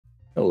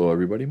Hello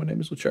everybody, my name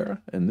is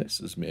Luchara, and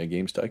this is Mega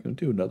Games Tycoon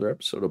 2, another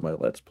episode of my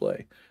Let's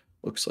Play.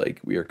 Looks like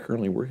we are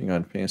currently working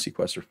on Fantasy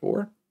Quest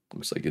 4.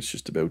 Looks like it's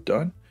just about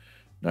done.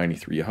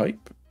 93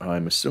 hype.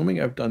 I'm assuming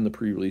I've done the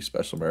pre-release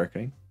special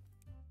marketing.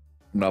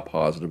 I'm not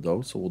positive though,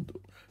 so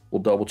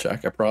we'll double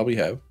check. I probably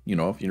have. You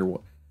know, if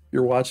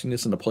you're watching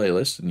this in the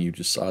playlist and you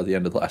just saw the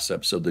end of the last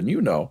episode, then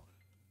you know.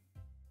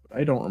 But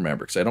I don't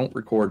remember because I don't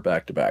record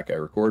back to back. I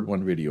record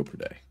one video per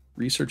day.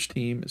 Research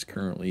team is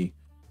currently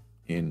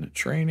in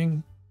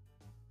training.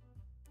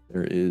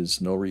 There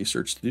is no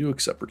research to do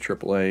except for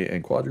AAA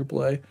and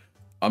quadruple A.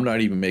 I'm not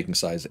even making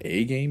size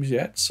A games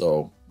yet,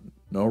 so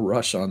no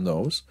rush on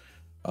those.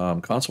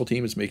 Console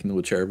team is making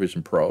the Luchera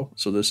Vision Pro,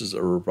 so this is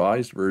a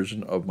revised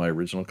version of my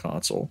original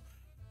console.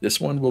 This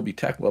one will be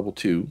tech level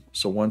 2,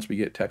 so once we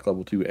get tech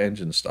level 2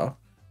 engine stuff,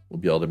 we'll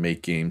be able to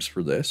make games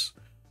for this.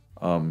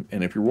 And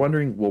if you're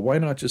wondering, well, why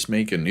not just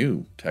make a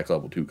new tech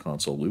level 2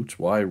 console, Luch?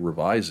 Why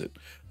revise it?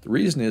 The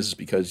reason is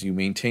because you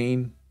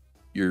maintain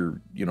your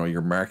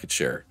market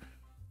share,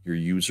 your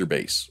user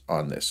base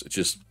on this. It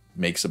just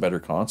makes a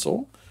better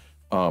console.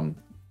 And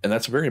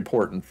that's very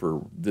important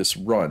for this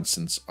run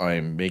since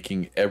I'm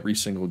making every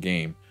single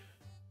game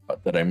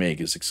that I make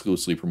is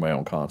exclusively for my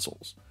own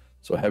consoles.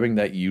 So having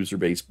that user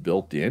base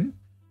built in,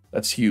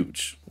 that's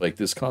huge. Like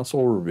this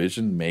console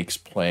revision makes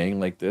playing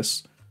like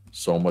this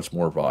so much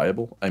more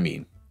viable. I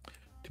mean,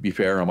 to be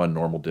fair, I'm on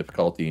normal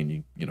difficulty and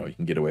you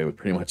can get away with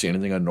pretty much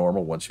anything on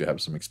normal once you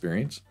have some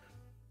experience.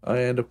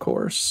 And of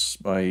course,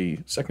 my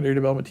secondary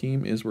development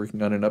team is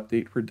working on an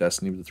update for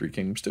Destiny of the Three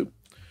Kingdoms 2,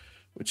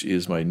 which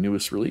is my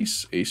newest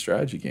release, a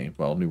strategy game.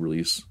 Well,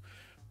 newest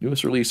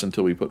release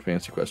until we put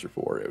Fantasy Quest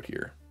 4 out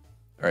here.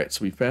 All right,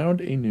 so we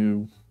found a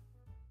new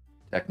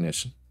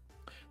technician.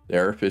 They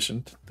are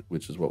efficient,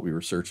 which is what we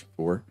were searching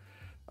for.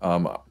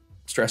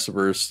 Stress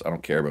averse, I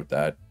don't care about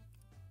that.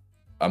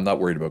 I'm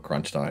not worried about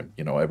crunch time.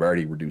 You know, I've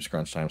already reduced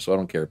crunch time, so I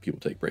don't care if people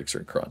take breaks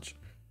during crunch.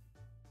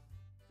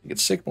 You get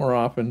sick more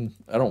often.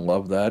 I don't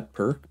love that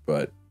perk,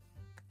 but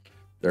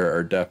there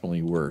are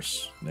definitely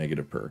worse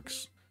negative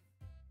perks.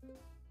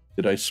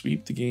 Did I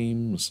sweep the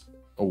games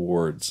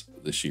awards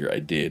this year? I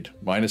did.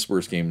 Minus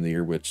worst game of the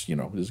year, which,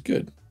 is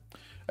good.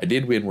 I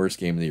did win worst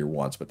game of the year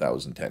once, but that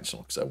was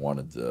intentional because I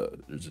wanted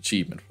there's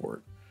achievement for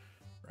it.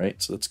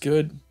 Right? So that's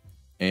good.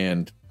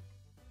 And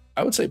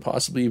I would say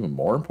possibly even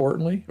more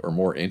importantly, or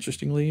more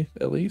interestingly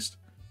at least,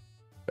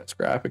 best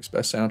graphics,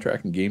 best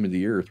soundtrack, and game of the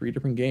year are 3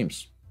 different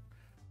games.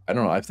 I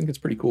don't know. I think it's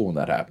pretty cool when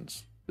that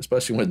happens,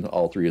 especially when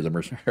all 3 of them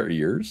are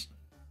yours.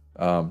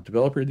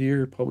 Developer of the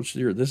year,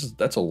 publisher of the year.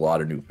 That's a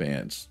lot of new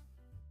fans,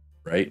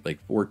 right?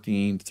 Like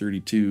 14,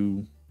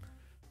 32,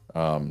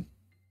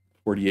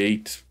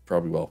 48,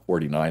 probably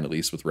 49 at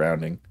least with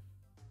rounding.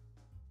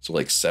 So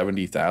like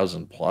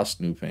 70,000 plus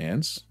new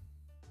fans.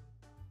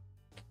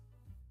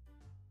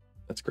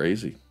 That's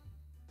crazy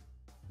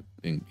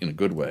in a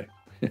good way.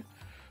 All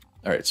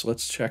right, so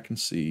let's check and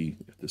see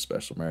if the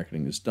special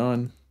marketing is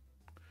done.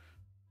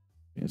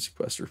 Fantasy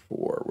Quest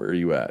 4, where are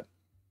you at?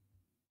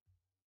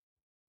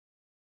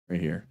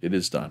 Right here. It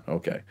is done.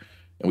 Okay.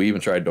 And we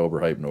even tried to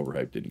overhype, and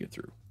overhype didn't get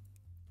through.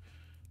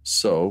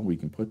 So we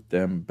can put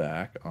them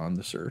back on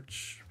the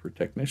search for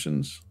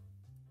technicians.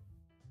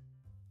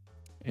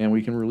 And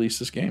we can release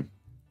this game.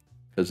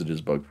 Because it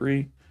is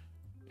bug-free.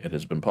 It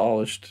has been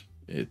polished.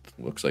 It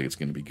looks like it's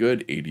going to be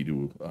good. 80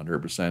 to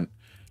 100%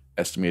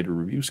 estimated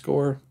review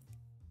score.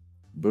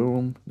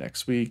 Boom.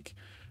 Next week.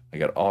 I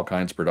got all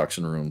kinds of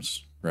production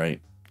rooms,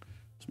 right?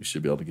 So we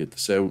should be able to get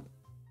this out.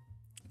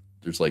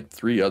 There's like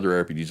 3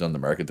 other RPGs on the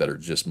market that are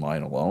just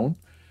mine alone,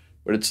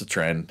 but it's a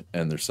trend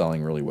and they're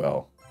selling really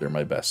well. They're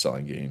my best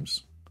selling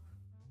games.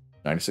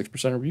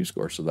 96% review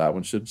score, so that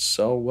one should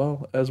sell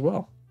well as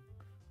well,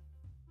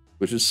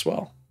 which is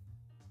swell.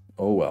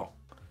 Oh well.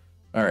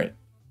 All right.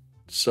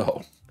 So,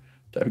 what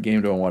type of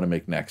game do I want to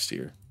make next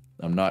year?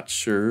 I'm not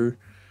sure.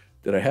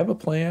 Did I have a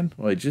plan?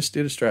 Well, I just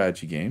did a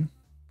strategy game.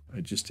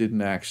 I just did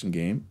an action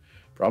game.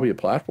 Probably a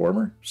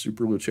platformer.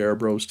 Super Luchera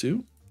Bros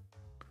 2.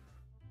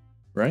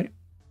 Right?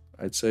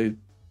 I'd say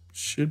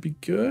should be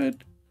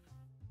good.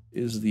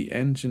 Is the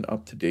engine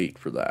up to date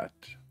for that?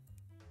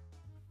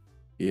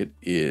 It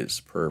is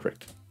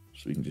perfect.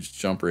 So we can just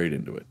jump right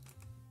into it.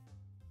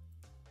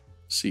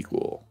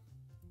 Sequel.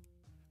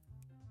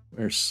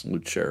 Where's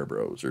Luchera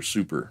Bros or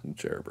Super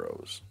Luchera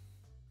Bros?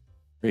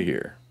 Right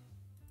here.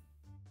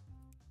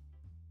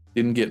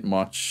 Didn't get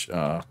much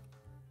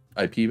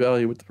IP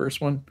value with the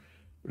first one,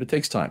 but it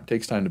takes time. It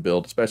takes time to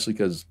build, especially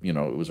because, it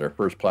was our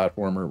first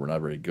platformer. We're not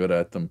very good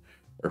at them.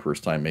 Our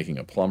first time making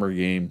a plumber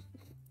game,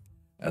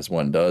 as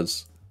one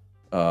does.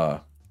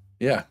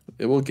 Yeah,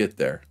 it will get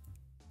there.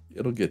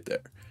 It'll get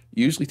there. It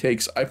usually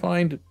takes, I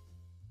find,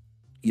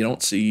 you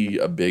don't see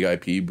a big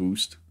IP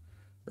boost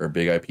or a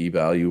big IP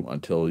value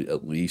until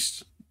at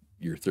least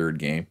your 3rd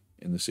game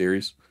in the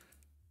series.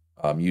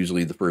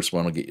 Usually the first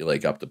one will get you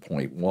like up to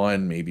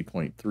 0.1, maybe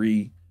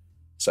 0.3.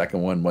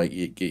 Second one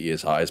might get you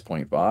as high as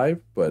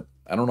 0.5, but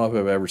I don't know if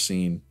I've ever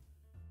seen.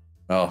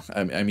 Well,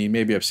 I mean,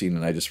 maybe I've seen it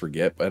and I just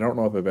forget, but I don't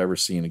know if I've ever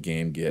seen a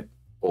game get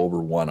over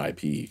 1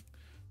 IP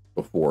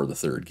before the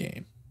third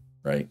game,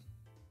 right?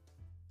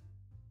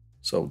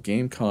 So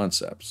game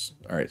concepts.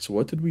 All right, so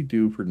what did we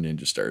do for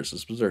Ninja Stars?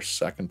 This was our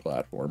second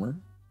platformer.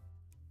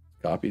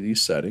 Copy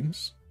these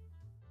settings.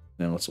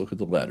 Now let's look at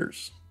the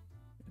letters.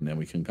 And then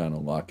we can kind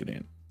of lock it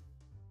in.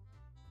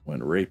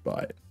 Went right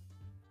by it.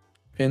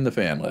 Pin the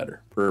fan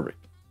letter.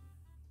 Perfect.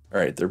 All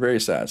right, they're very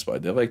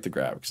satisfied. They like the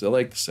graphics. They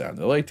like the sound.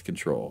 They like the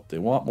control. They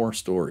want more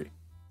story.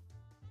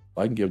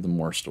 I can give them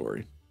more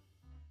story.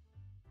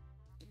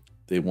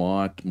 They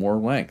want more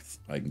length.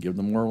 I can give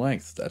them more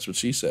length. That's what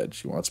she said.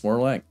 She wants more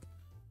length.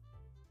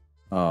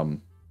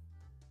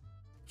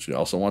 She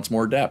also wants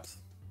more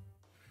depth.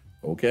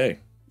 Okay.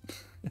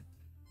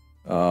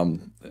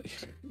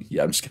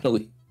 Yeah, I'm just gonna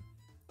leave.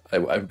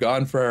 I've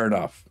gone far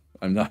enough.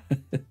 I'm not.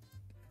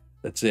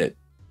 That's it.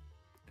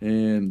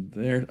 And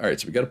there. All right,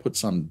 so we got to put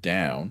some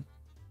down.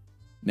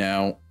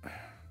 Now,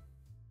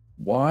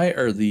 why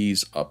are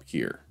these up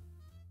here?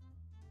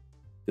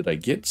 Did I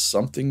get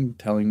something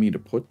telling me to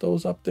put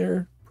those up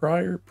there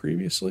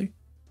previously?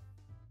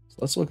 So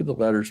let's look at the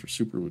letters for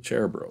Super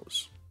Luchera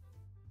Bros.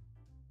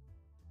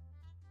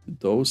 Did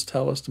those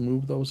tell us to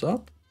move those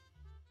up?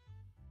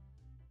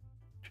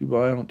 Too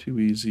violent, too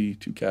easy,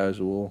 too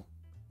casual,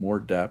 more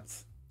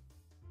depth,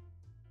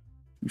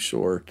 too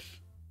short,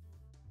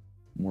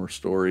 more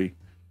story.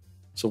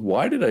 So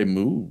why did I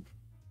move?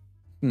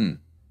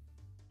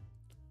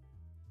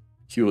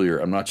 Peculiar.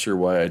 I'm not sure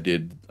why I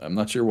did. I'm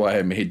not sure why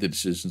I made the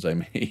decisions I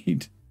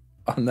made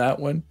on that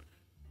one.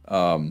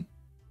 But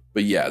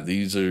yeah,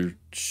 these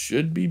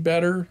should be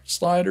better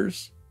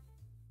sliders.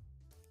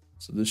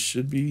 So this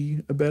should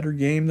be a better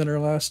game than our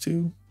last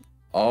two.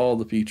 All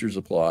the features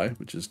apply,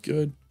 which is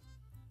good.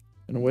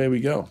 And away we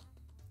go.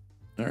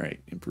 All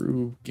right,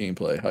 improve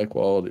gameplay, high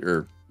quality,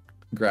 or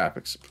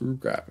graphics, improve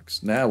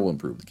graphics. Now we'll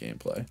improve the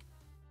gameplay.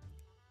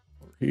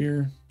 Over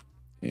here,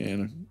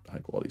 and high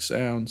quality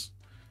sounds.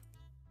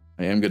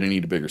 I am going to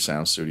need a bigger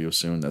sound studio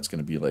soon. That's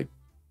going to be like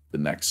the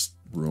next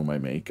room I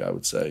make, I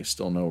would say.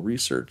 Still no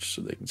research,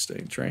 so they can stay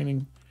in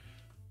training.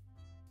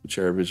 The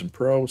Luchera Vision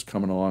Pro is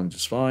coming along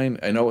just fine.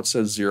 I know it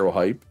says 0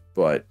 hype,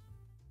 but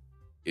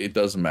it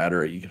doesn't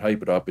matter. You can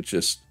hype it up.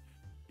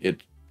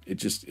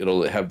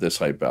 It'll have this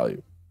hype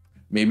value.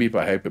 Maybe if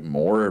I hype it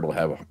more,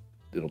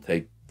 it'll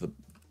take the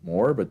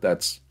more, but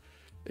that's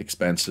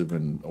expensive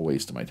and a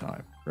waste of my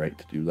time, right?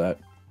 To do that.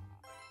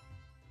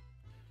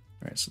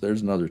 All right, so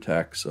there's another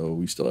tech. So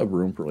we still have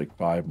room for like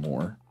 5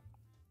 more,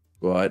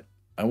 but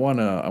I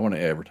wanna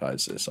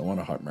advertise this. I want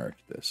to hot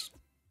market this.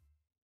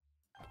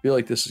 I feel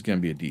like this is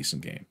gonna be a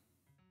decent game.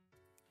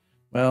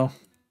 Well,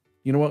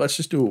 you know what? Let's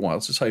just do it once.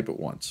 Let's just hype it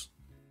once.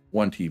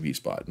 1 TV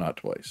spot, not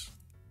twice.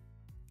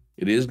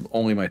 It is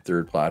only my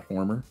 3rd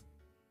platformer,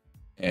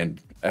 and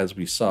as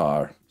we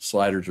saw,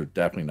 sliders are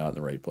definitely not in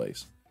the right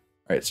place.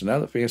 All right, so now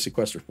that Fantasy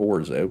Quester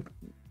 4 is out,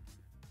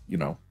 you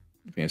know,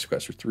 Fantasy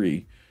Quester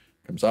 3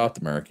 comes off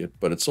the market,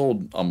 but it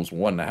sold almost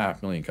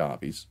 1.5 million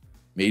copies,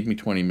 made me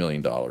 $20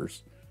 million,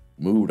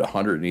 moved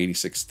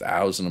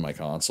 186,000 of my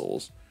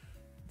consoles.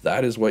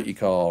 That is what you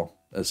call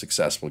a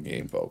successful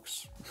game,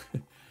 folks.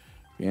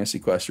 Fantasy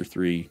Quester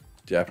 3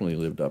 definitely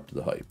lived up to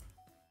the hype.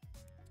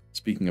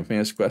 Speaking of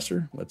Fantasy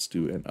Quester, let's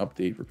do an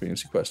update for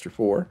Fantasy Quester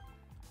 4.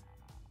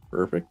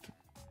 Perfect.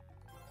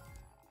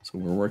 So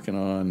we're working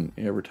on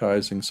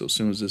advertising, so as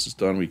soon as this is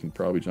done, we can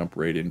probably jump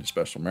right into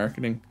special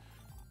marketing.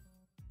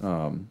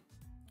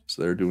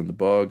 So they're doing the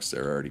bugs,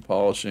 they're already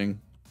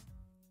polishing.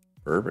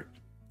 Perfect.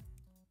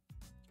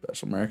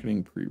 Special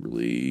marketing,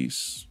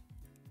 pre-release,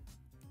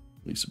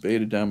 release a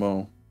beta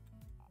demo,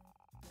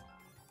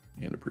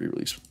 and a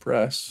pre-release with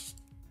press.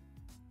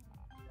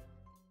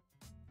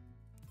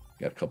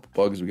 Got a couple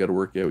bugs we got to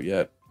work out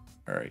yet.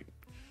 All right.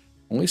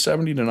 Only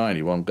 70 to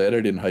 90. Well, I'm glad I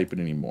didn't hype it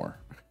anymore.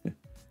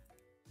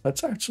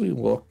 Let's actually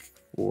look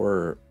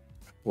for,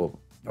 well,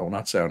 no,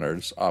 not sound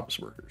artists, ops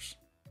workers.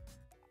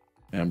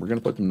 And we're going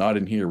to put them not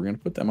in here. We're going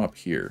to put them up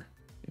here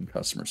in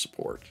customer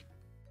support.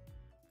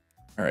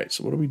 All right,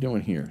 so what are we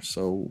doing here?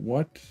 So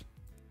what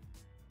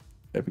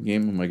type of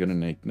game am I going to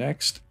make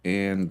next?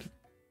 And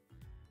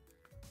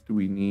do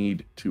we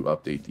need to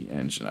update the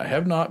engine? I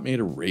have not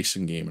made a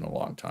racing game in a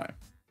long time.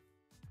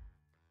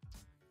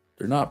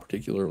 They're not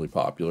particularly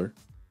popular,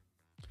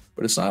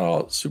 but it's not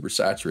all super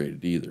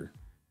saturated either.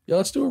 Yeah,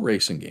 let's do a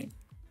racing game.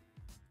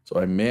 So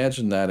I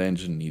imagine that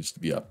engine needs to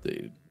be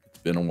updated. It's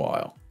been a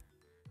while.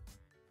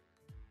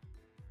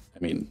 I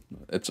mean,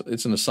 it's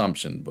an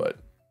assumption, but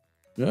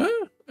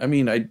I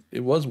mean,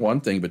 it was one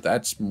thing, but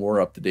that's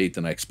more up to date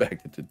than I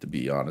expected it to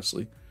be,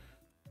 honestly.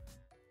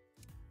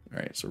 All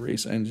right, so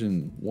race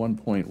engine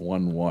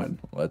 1.11.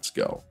 Let's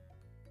go.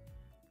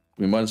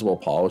 We might as well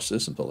polish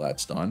this until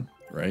that's done,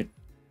 right?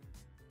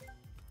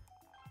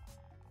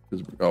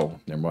 Oh,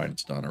 never mind,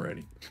 it's done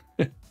already.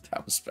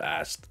 That was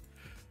fast.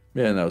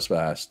 Man, that was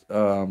fast.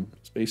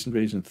 Space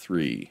Invasion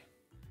 3.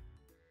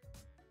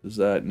 Does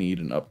that need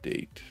an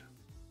update?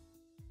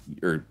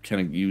 Or can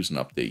it use an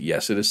update?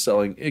 Yes, it is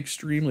selling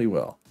extremely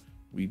well.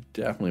 We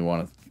definitely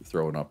want to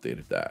throw an update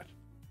at that.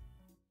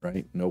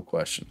 Right? No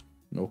question.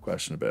 No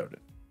question about it.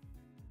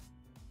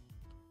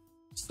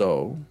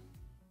 So,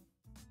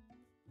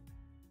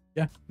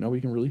 Yeah, now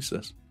we can release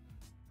this.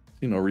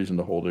 See no reason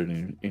to hold it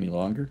any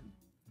longer.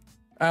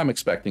 I'm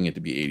expecting it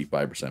to be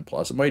 85%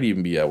 plus. It might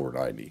even be over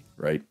 90,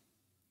 right?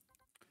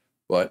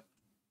 But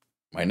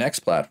my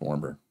next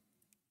platformer,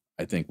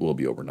 I think, will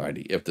be over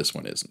 90 if this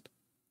one isn't.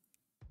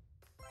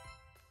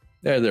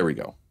 Yeah, there we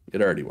go.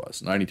 It already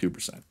was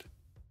 92%.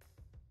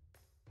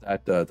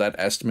 That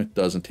estimate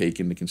doesn't take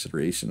into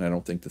consideration, I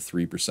don't think, the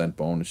 3%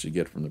 bonus you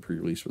get from the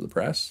pre-release for the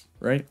press,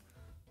 right?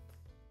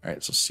 All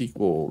right, so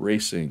sequel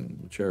racing,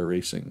 Luchera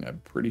Racing.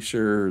 I'm pretty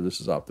sure this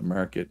is off the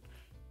market.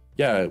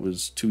 Yeah, it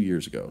was 2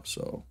 years ago,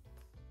 so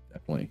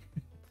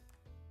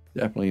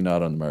definitely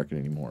not on the market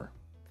anymore.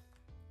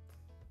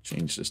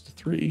 Change this to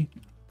 3.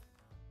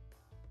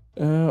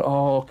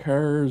 All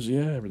cars,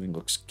 yeah, everything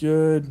looks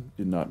good.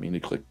 Did not mean to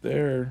click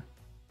there.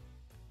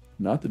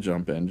 Not the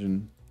jump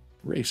engine,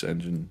 race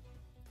engine,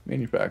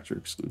 manufacturer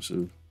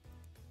exclusive.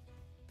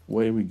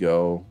 Away we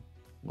go.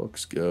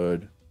 Looks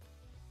good.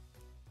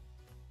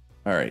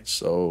 All right,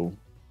 so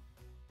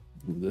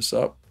move this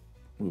up,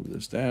 move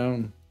this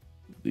down,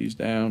 move these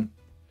down.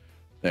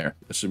 There,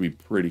 this should be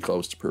pretty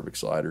close to perfect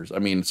sliders. I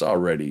mean, it's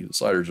already, the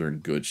sliders are in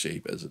good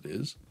shape as it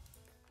is.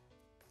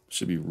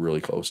 Should be really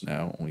close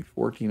now. Only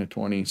 14 of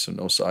 20, so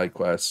no side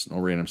quests, no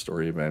random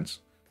story events,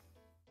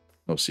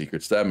 no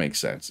secrets. That makes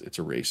sense. It's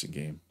a racing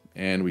game.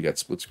 And we got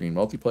split screen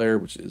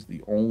multiplayer, which is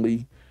the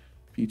only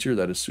feature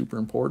that is super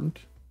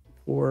important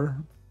for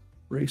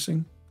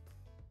racing.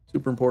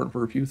 Super important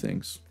for a few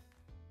things.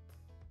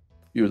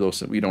 A few of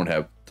those, we don't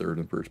have third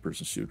and first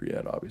person shooter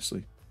yet,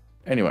 obviously.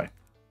 Anyway,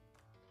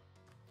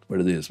 but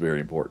it is very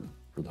important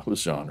for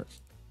those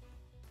genres.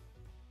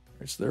 All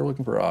right, so they're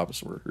looking for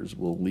office workers.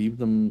 We'll leave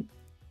them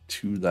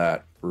to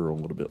that for a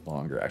little bit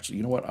longer. Actually,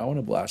 you know what? I want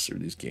to blast through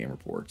these game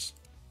reports.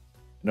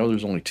 I know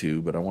there's only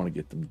 2, but I want to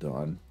get them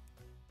done.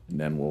 And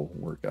then we'll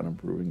work on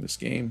improving this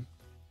game.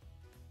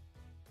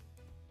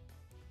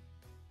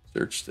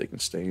 Search, they can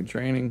stay in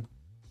training.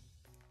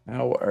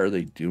 How are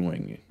they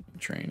doing in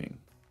training?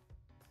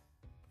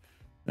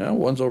 Now,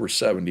 one's over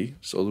 70,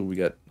 so we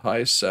got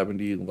highest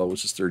 70,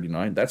 lowest is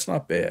 39. That's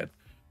not bad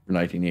for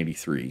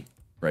 1983,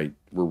 right?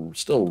 We're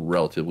still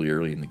relatively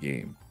early in the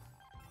game.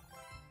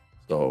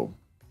 So,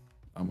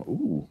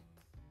 ooh,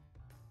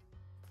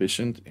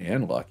 efficient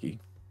and lucky.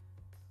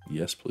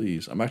 Yes,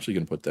 please. I'm actually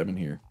going to put them in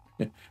here.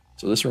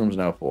 So this room's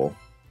now full.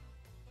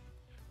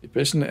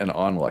 Efficient and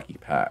unlucky,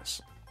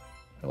 pass.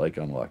 I like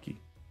unlucky.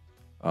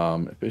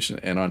 Efficient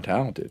and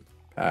untalented,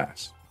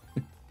 pass.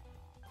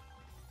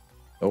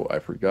 Oh, I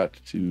forgot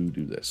to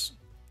do this.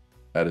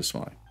 That is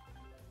fine.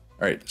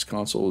 All right, this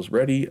console is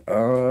ready.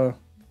 Yeah,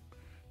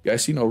 I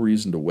see no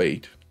reason to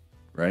wait,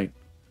 right?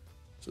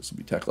 So this will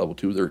be tech level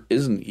 2. There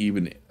isn't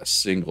even a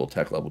single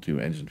tech level 2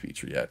 engine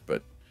feature yet,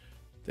 but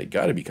they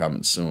got to be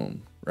coming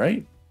soon,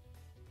 right?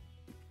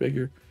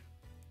 Figure.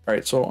 All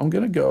right, so I'm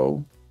just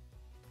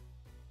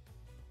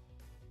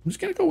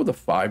gonna go with a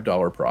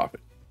 $5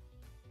 profit.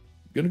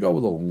 I'm gonna go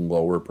with a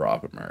lower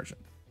profit margin.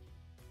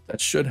 That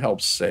should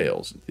help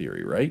sales in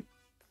theory, right?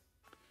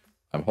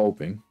 I'm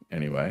hoping,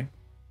 anyway.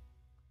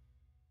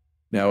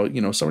 Now, you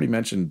know, somebody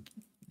mentioned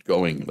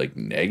going like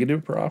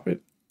negative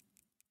profit.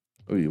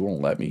 Oh, you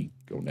won't let me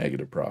go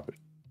negative profit.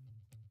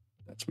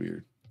 That's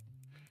weird.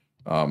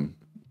 And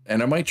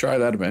I might try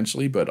that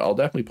eventually, but I'll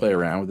definitely play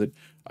around with it.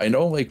 I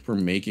know, like, for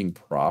making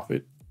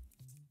profit,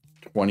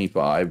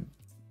 25,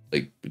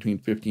 like between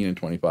 15 and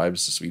 25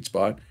 is the sweet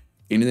spot.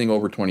 Anything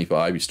over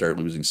 25, you start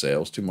losing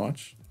sales too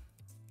much.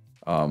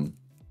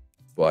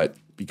 But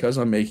because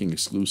I'm making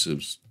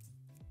exclusives,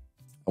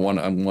 I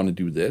want to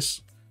do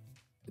this.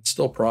 It's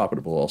still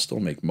profitable. I'll still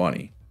make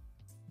money,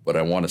 but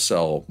I want to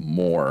sell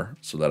more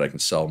so that I can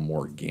sell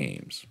more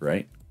games,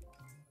 right?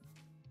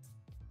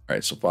 All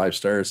right, so 5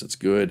 stars. That's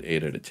good.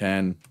 8 out of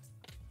 10.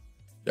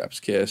 Jeff's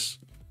kiss.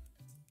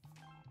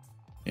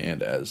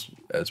 And as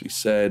we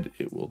said,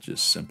 it will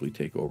just simply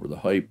take over the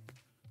hype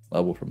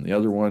level from the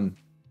other one.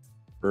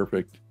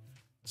 Perfect.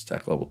 It's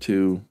tech level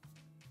 2.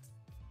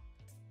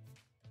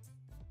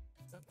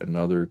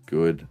 Another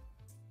good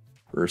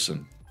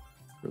person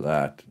for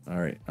that. All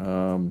right.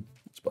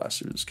 Let's blast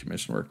through this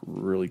commission work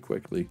really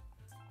quickly.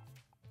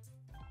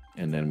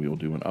 And then we will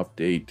do an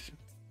update.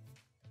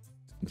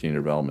 Continue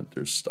development.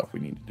 There's stuff we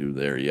need to do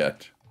there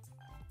yet.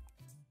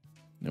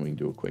 And then we can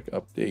do a quick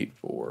update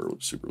for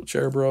Super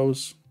Luchera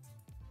Bros.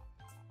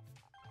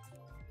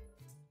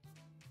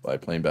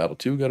 Biplane Battle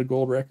 2 got a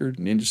gold record.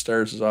 Ninja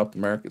Stars is off the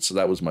market. So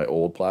that was my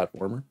old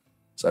platformer.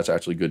 So that's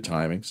actually good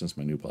timing since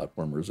my new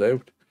platformer is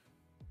out.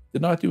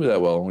 Did not do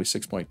that well. Only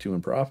 6.2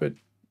 in profit.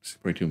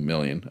 6.2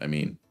 million. I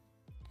mean,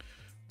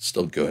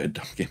 still good.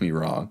 Don't get me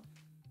wrong.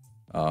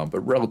 But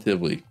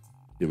relatively,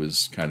 it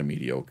was kind of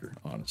mediocre,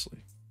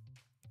 honestly.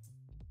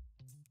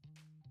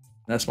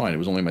 That's fine. It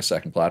was only my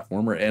second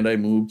platformer, and I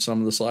moved some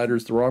of the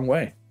sliders the wrong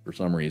way for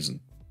some reason.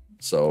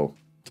 So,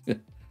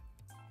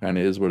 kind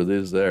of is what it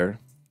is there.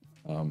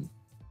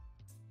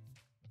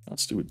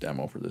 Let's do a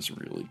demo for this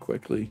really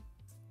quickly.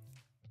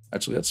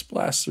 Actually, let's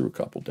blast through a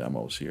couple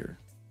demos here.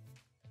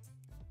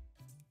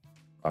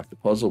 Rock the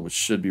Puzzle, which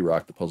should be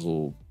Rock the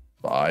Puzzle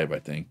 5, I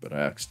think, but I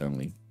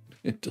accidentally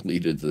It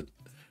deleted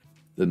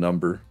the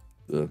number,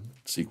 the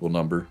sequel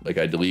number. Like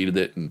I deleted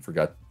it and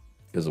forgot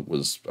because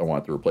I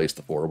wanted to replace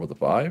the 4 with a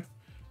 5,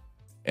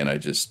 and I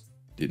just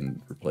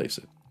didn't replace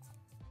it.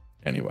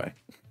 Anyway,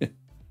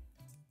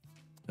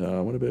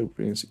 what about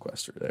Fantasy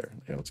Quester there?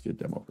 Yeah, let's get a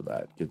demo for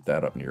that. Get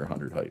that up near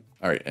 100 hype.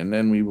 All right, and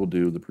then we will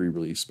do the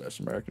pre-release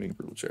special marketing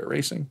for Wheelchair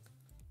Racing.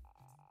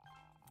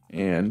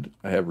 And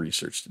I have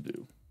research to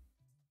do.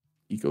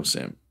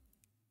 EcoSim.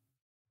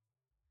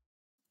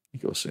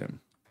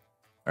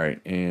 All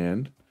right,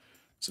 and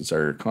since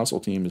our console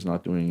team is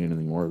not doing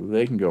anything more,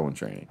 they can go in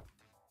training.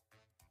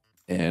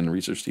 And the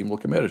research team will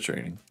come out of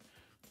training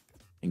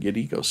and get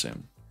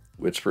EcoSim,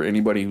 which for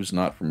anybody who's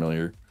not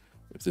familiar,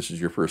 if this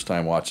is your first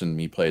time watching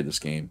me play this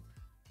game,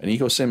 an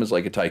EcoSim is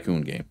like a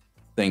Tycoon game.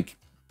 Think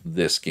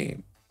this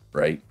game,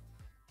 right?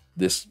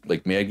 This,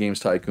 like Mad Games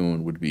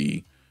Tycoon, would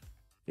be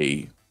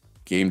a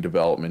game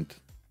development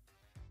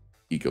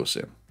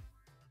EcoSim,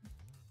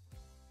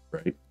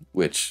 right?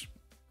 Which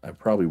I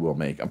probably will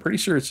make. I'm pretty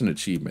sure it's an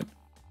achievement,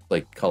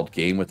 like called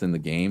Game Within the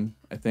Game,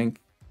 I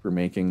think, for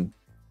making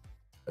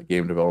a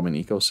game development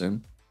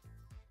EcoSim.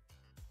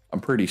 I'm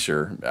pretty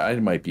sure. I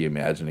might be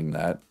imagining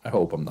that. I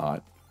hope I'm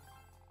not,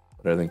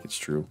 but I think it's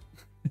true.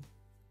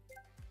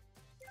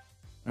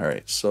 All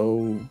right,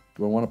 so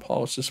do I want to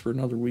polish this for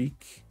another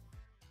week?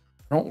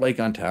 I don't like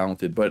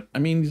Untalented, but I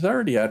mean, he's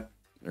already at,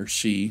 or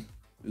she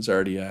is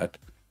already at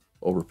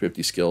over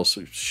 50 skills,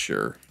 so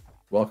sure.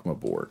 Welcome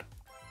aboard.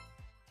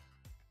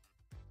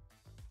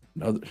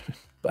 Another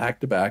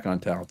back-to-back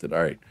Untalented.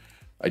 All right,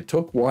 I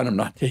took one, I'm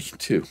not taking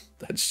two.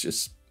 That's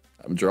just,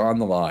 I'm drawing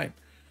the line.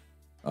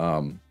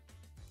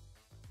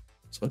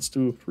 So let's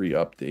do a free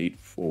update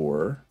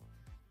for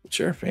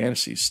Wheelchair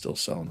Fantasy is still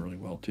selling really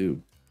well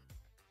too.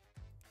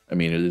 I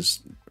mean, it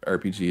is,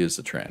 RPG is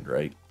the trend,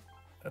 right?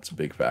 That's a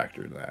big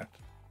factor in that.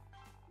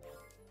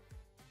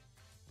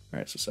 All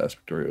right, so SAS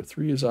Victoria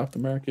 3 is off the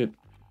market.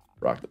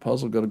 Rock the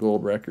Puzzle got a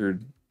gold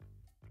record.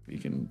 We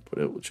can put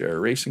out Wheelchair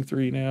Racing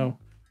 3 now.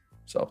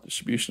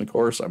 Self-distribution, of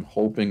course. I'm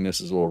hoping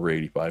this is over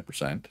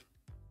 85%.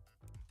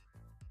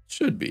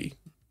 Should be,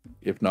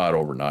 if not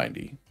over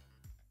 90.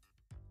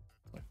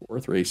 My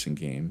 4th racing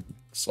game.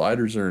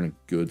 Sliders are in a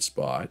good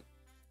spot.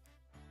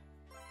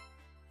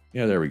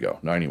 Yeah, there we go,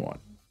 91.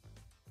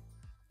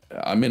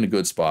 I'm in a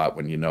good spot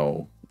when you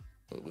know,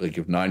 like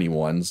if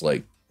 91's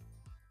like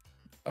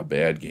a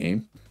bad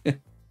game,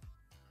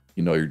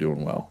 you know you're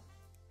doing well.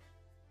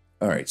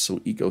 All right, so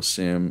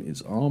EcoSim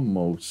is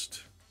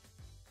almost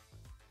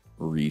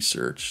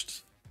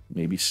researched.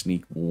 Maybe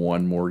sneak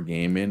one more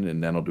game in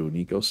and then I'll do an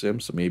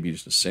EcoSim. So maybe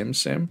just a sim.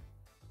 I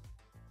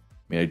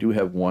mean, I do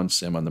have one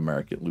sim on the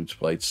market, Loot's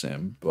Flight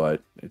Sim,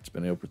 but it's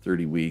been out for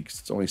 30 weeks.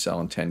 It's only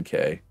selling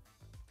 10K.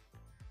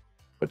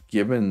 But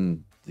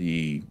given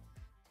the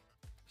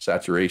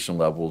saturation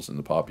levels and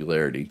the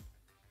popularity,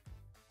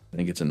 I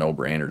think it's a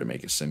no-brainer to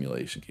make a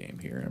simulation game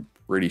here. I'm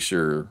pretty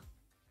sure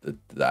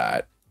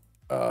that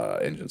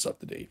engine's up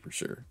to date for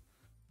sure.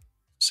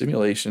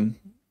 Simulation.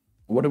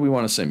 What do we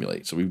want to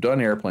simulate? So we've done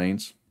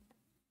airplanes,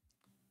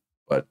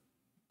 but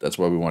that's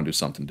why we want to do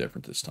something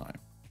different this time.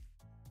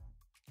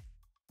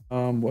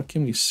 What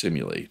can we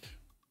simulate?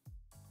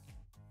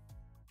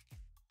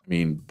 I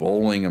mean,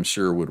 bowling I'm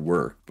sure would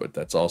work, but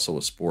that's also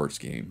a sports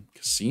game.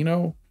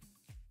 Casino?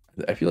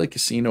 I feel like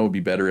Casino would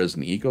be better as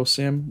an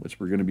EcoSim, which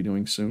we're going to be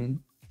doing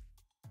soon.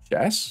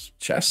 Chess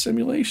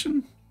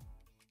simulation?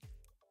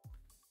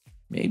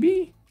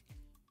 Maybe?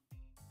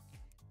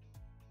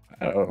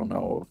 I don't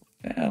know.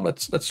 Yeah,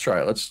 let's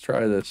try it. Let's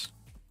try this.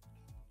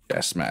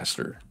 Chess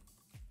Master.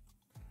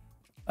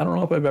 I don't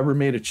know if I've ever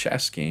made a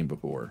chess game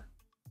before.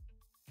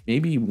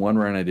 Maybe one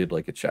run I did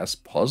like a chess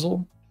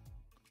puzzle.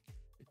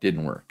 It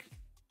didn't work,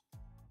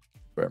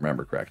 if I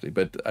remember correctly,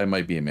 but I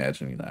might be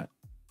imagining that.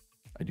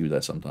 I do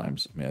that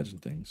sometimes, imagine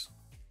things.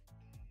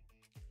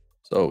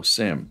 So,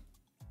 Sim.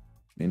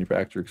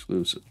 Manufacturer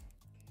exclusive.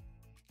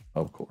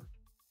 Of course.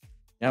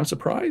 Yeah, I'm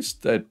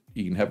surprised that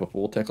you can have a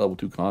full Tech Level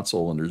 2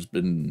 console and there's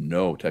been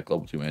no Tech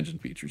Level 2 engine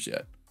features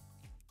yet.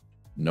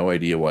 No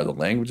idea why the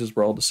languages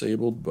were all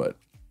disabled, but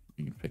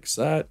you can fix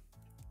that.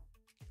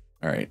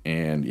 All right,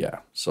 and yeah,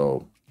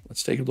 so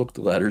let's take a look at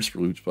the letters for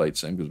Loot's Flight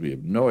Sim because we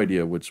have no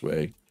idea which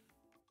way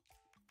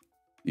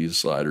these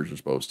sliders are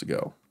supposed to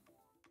go.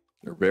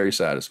 They're very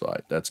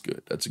satisfied. That's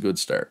good. That's a good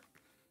start.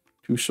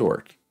 Too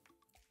short.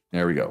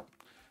 There we go.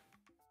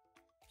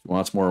 She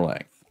wants more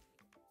length.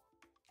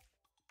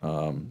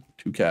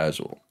 Too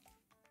casual.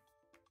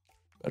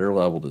 Better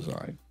level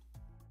design.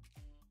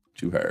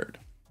 Too hard.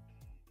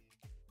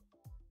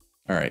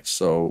 All right,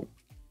 so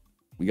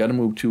we got to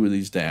move 2 of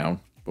these down,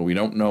 but we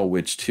don't know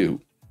which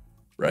 2,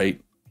 right?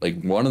 Like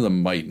one of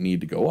them might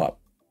need to go up,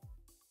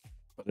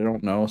 but I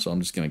don't know, so I'm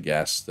just going to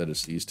guess that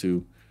it's these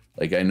 2.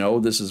 Like I know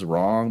this is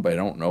wrong, but I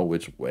don't know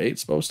which way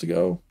it's supposed to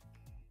go.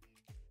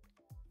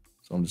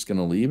 So I'm just going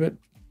to leave it.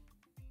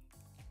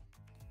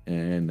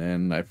 And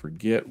then I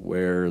forget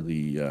where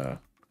the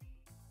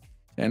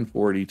 10,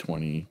 40,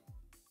 20,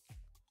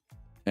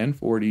 10,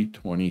 40,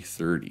 20,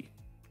 30.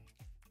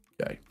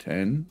 Okay,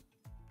 10,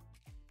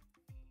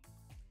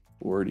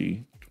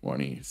 40,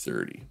 20,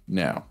 30.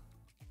 Now,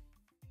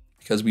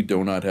 because we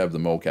do not have the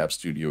mocap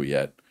studio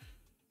yet,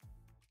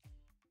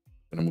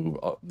 I'm going to move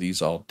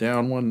these all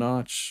down one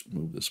notch,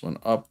 move this one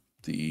up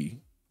the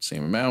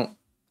same amount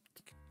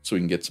so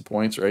we can get some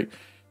points, right?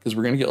 Because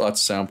we're going to get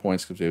lots of sound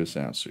points because we have a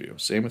sound studio.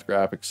 Same with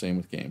graphics, same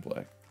with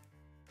gameplay.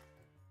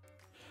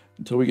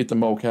 Until we get the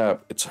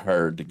mocap, it's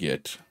hard to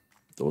get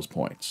those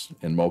points.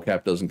 And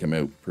mocap doesn't come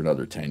out for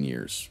another 10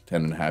 years,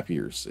 10 and a half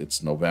years.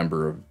 It's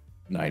November of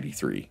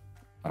 93,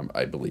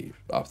 I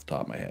believe, off the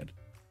top of my head.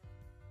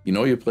 You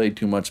know you played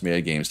too much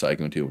Mega Games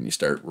Tycoon 2 when you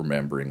start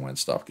remembering when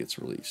stuff gets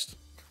released.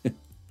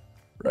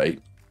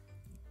 Right?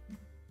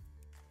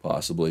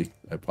 Possibly.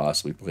 I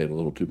possibly played a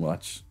little too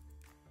much.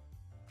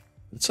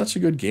 It's such a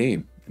good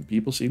game, and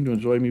people seem to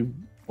enjoy me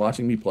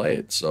watching me play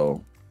it,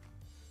 so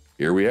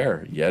here we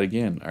are, yet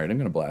again. All right, I'm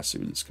going to blast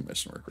through this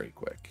commission work right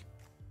quick.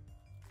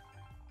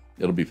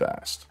 It'll be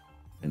fast,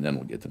 and then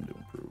we'll get them to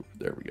improve.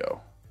 There we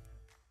go.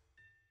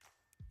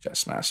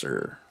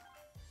 Chessmaster.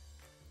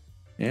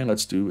 And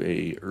let's do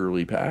a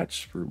early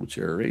patch for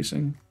wheelchair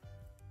racing.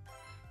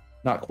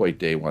 Not quite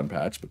day one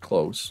patch, but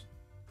close.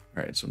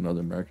 All right, so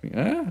another marketing.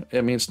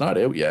 I mean, it's not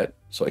out yet,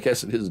 so I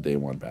guess it is a day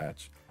one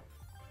patch.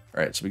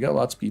 All right, so we got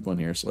lots of people in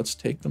here, so let's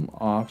take them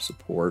off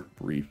support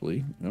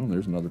briefly. Oh,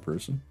 there's another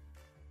person.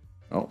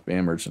 Oh,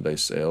 fan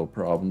merchandise sale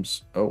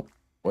problems. Oh,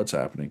 what's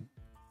happening?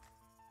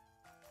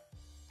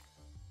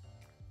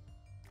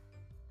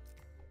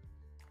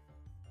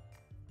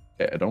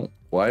 Okay,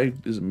 why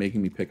is it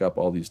making me pick up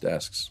all these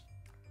desks?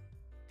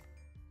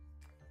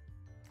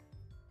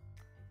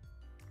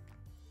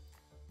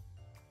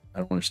 I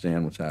don't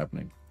understand what's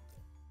happening.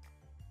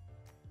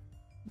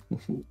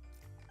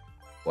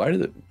 Why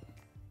did it...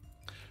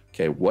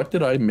 Okay, what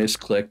did I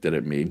misclick that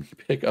it made me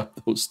pick up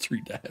those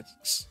 3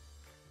 desks?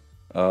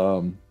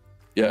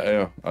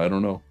 Yeah, I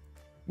don't know.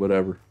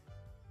 Whatever.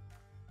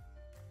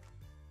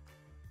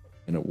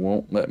 And it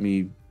won't let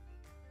me...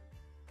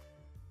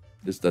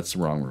 That's the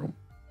wrong room.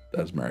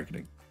 That's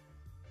marketing.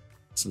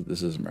 So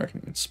this is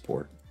marketing and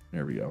support.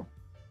 There we go.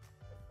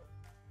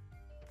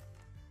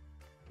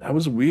 That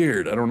was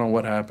weird. I don't know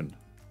what happened.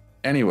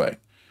 Anyway,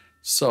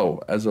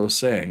 so as I was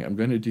saying, I'm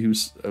going to do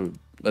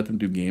let them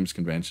do games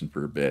convention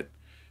for a bit.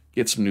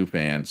 Get some new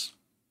fans.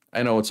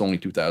 I know it's only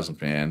 2,000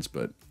 fans,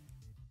 but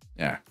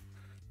yeah,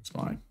 it's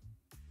fine.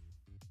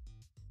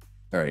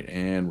 All right,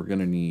 and we're going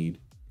to need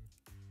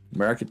to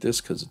market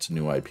this because it's a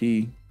new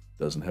IP.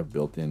 Doesn't have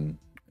built-in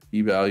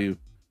IP value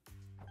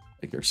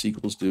like our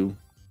sequels do.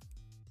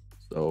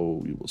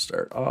 So we will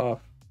start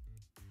off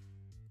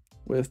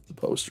with the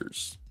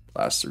posters.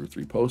 Blast through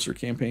 3 poster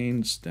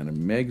campaigns, then a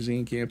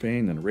magazine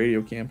campaign, then a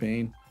radio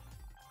campaign,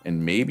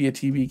 and maybe a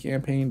TV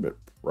campaign, but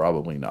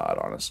probably not,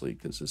 honestly,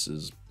 because this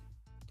is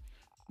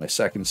my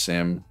second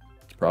sim.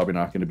 It's probably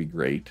not going to be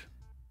great.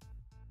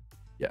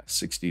 Yeah,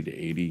 60 to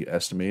 80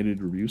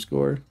 estimated review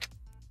score.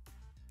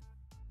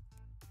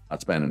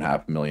 Not spending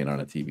 $500,000 on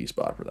a TV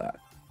spot for that.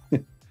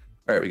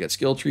 All right, we got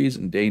skill trees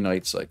and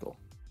day-night cycle.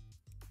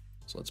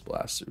 So let's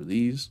blast through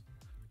these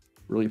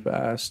really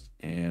fast,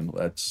 and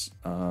let's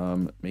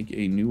make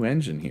a new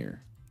engine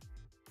here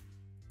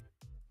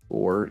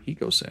for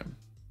EcoSim.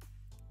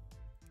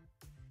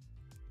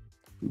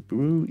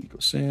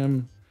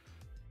 EcoSim.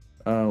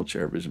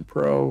 Wheelchair Vision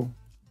Pro.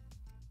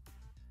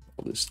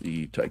 Call this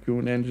the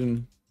Tycoon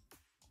engine.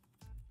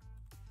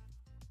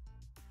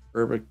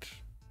 Perfect.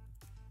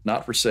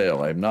 Not for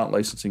sale. I am not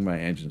licensing my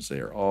engines. They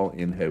are all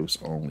in-house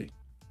only.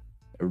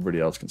 Everybody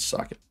else can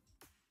suck it.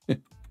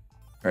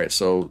 All right,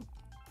 so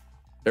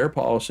they're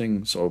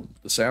polishing. So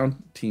the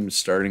sound team is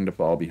starting to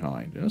fall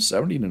behind.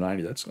 70 to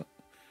 90. That's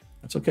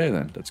okay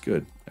then. That's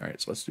good. All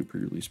right, so let's do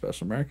pre-release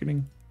special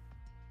marketing.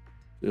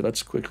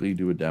 Let's quickly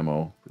do a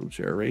demo for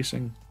wheelchair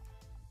racing.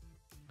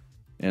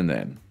 And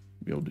then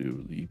we'll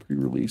do the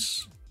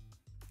pre-release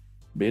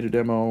beta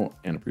demo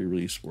and a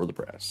pre-release for the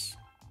press.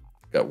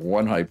 Got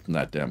one hype from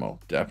that demo.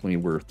 Definitely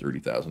worth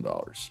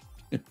 $30,000.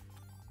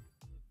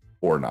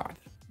 Or not.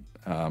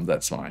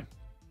 That's fine.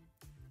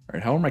 All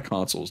right, how are my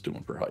consoles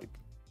doing for hype?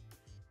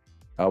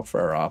 How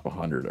far off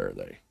 100 are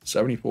they?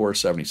 74,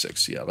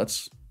 76. Yeah,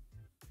 that's...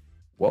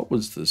 What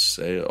was the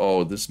sale?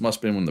 Oh, this must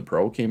have been when the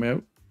Pro came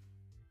out.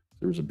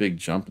 There was a big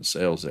jump in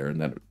sales there, and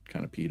then it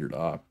kind of petered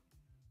off.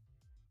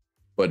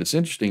 But it's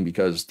interesting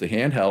because the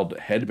handheld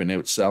had been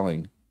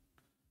outselling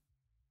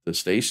the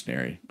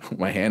stationary.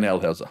 My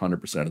handheld has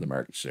 100% of the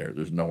market share.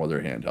 There's no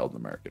other handheld in the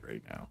market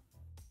right now.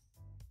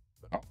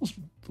 Almost,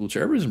 the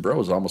Wheelchair Vision Pro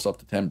is almost up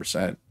to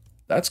 10%.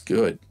 That's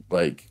good.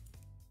 Like,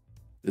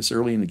 this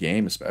early in the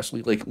game,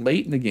 especially. Like,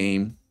 late in the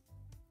game,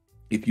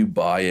 if you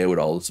buy out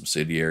all the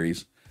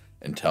subsidiaries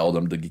and tell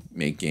them to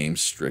make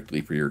games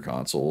strictly for your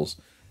consoles,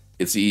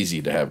 it's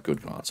easy to have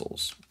good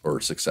consoles or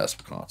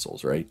successful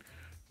consoles, right?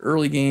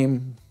 Early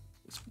game,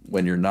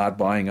 when you're not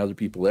buying other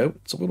people out,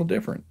 it's a little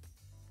different.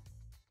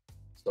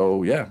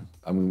 So yeah,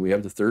 I mean, we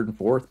have the 3rd and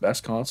 4th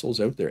best consoles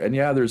out there. And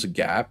yeah, there's a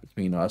gap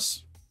between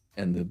us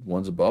and the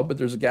ones above, but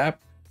there's a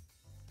gap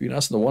between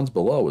us and the ones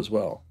below as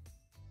well.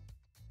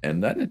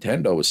 And that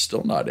Nintendo is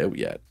still not out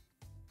yet.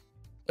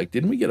 Like,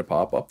 didn't we get a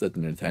pop-up that the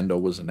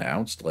Nintendo was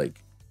announced,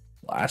 like,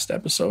 last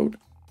episode?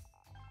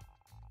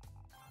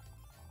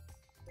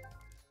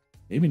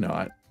 Maybe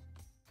not.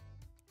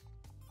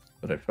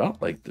 But I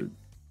felt like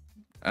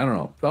I don't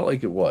know, felt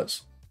like it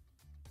was.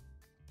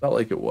 Felt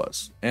like it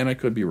was. And I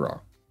could be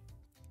wrong.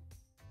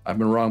 I've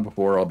been wrong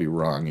before, I'll be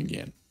wrong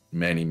again.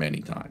 Many,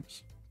 many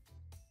times.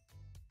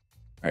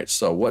 All right,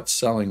 so what's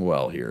selling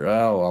well here?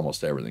 Oh,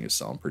 almost everything is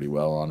selling pretty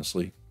well,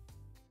 honestly.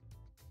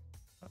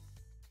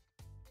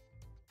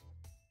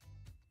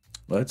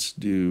 Let's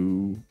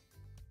do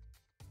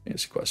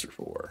Fantasy Quest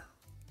 4.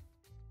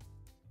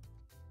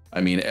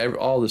 I mean,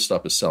 all this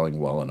stuff is selling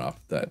well enough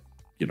that,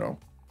 you know,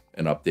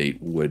 an update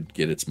would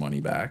get its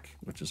money back,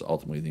 which is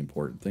ultimately the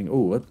important thing.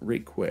 Oh,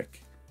 right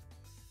quick.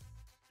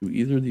 Do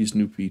either of these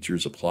new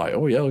features apply?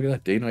 Oh, yeah, look at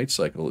that. Day-night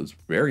cycle is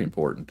very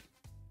important.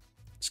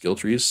 Skill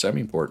tree is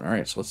semi-important. All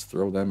right, so let's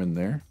throw them in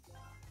there.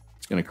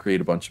 It's going to create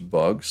a bunch of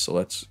bugs, so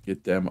let's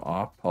get them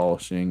off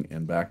polishing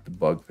and back to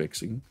bug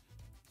fixing.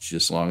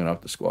 Just long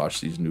enough to squash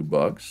these new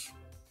bugs.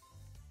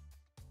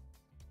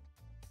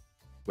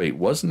 Wait,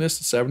 wasn't this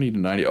 70 to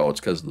 90? Oh,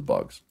 it's because of the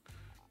bugs.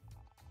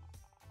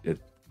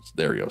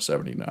 There you go,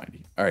 70 to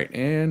 90. All right,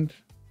 and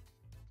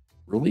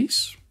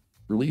release.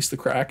 Release the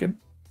Kraken.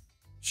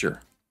 Sure.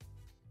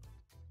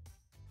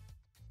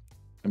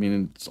 I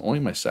mean, it's only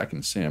my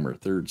second sim or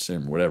third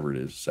sim, whatever it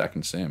is,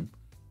 second sim.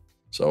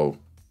 So,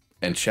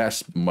 and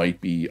chess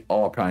might be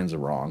all kinds of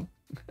wrong.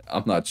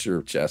 I'm not sure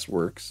if chess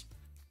works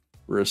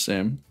for a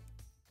sim.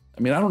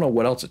 I mean, I don't know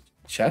what else a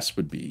chess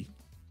would be.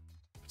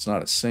 It's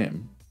not a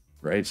sim,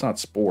 right? It's not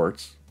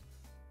sports.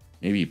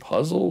 Maybe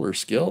puzzle or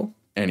skill?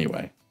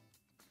 Anyway.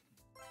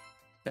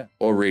 Yeah,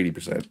 over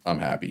 80%. I'm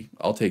happy.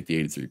 I'll take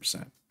the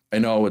 83%. I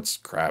know it's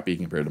crappy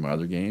compared to my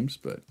other games,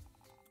 but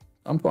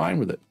I'm fine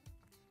with it.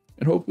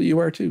 And hopefully you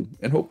are too.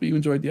 And hopefully you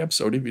enjoyed the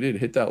episode. If you did,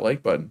 hit that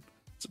like button.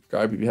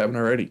 Subscribe if you haven't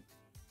already.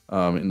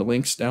 In the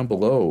links down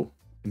below,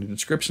 in the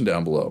description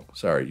down below,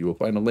 sorry, you will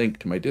find a link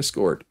to my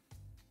Discord.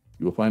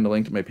 You will find a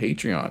link to my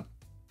Patreon.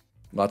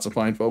 Lots of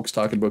fine folks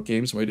talking about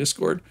games in my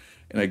Discord.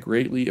 And I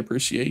greatly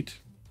appreciate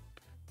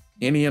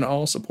any and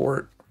all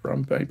support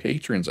from my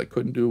patrons. I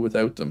couldn't do it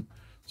without them.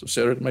 So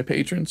shout out to my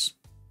patrons.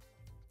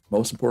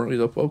 Most importantly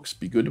though, folks,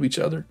 be good to each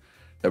other.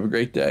 Have a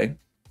great day.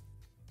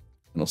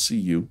 And I'll see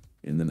you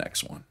in the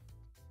next one.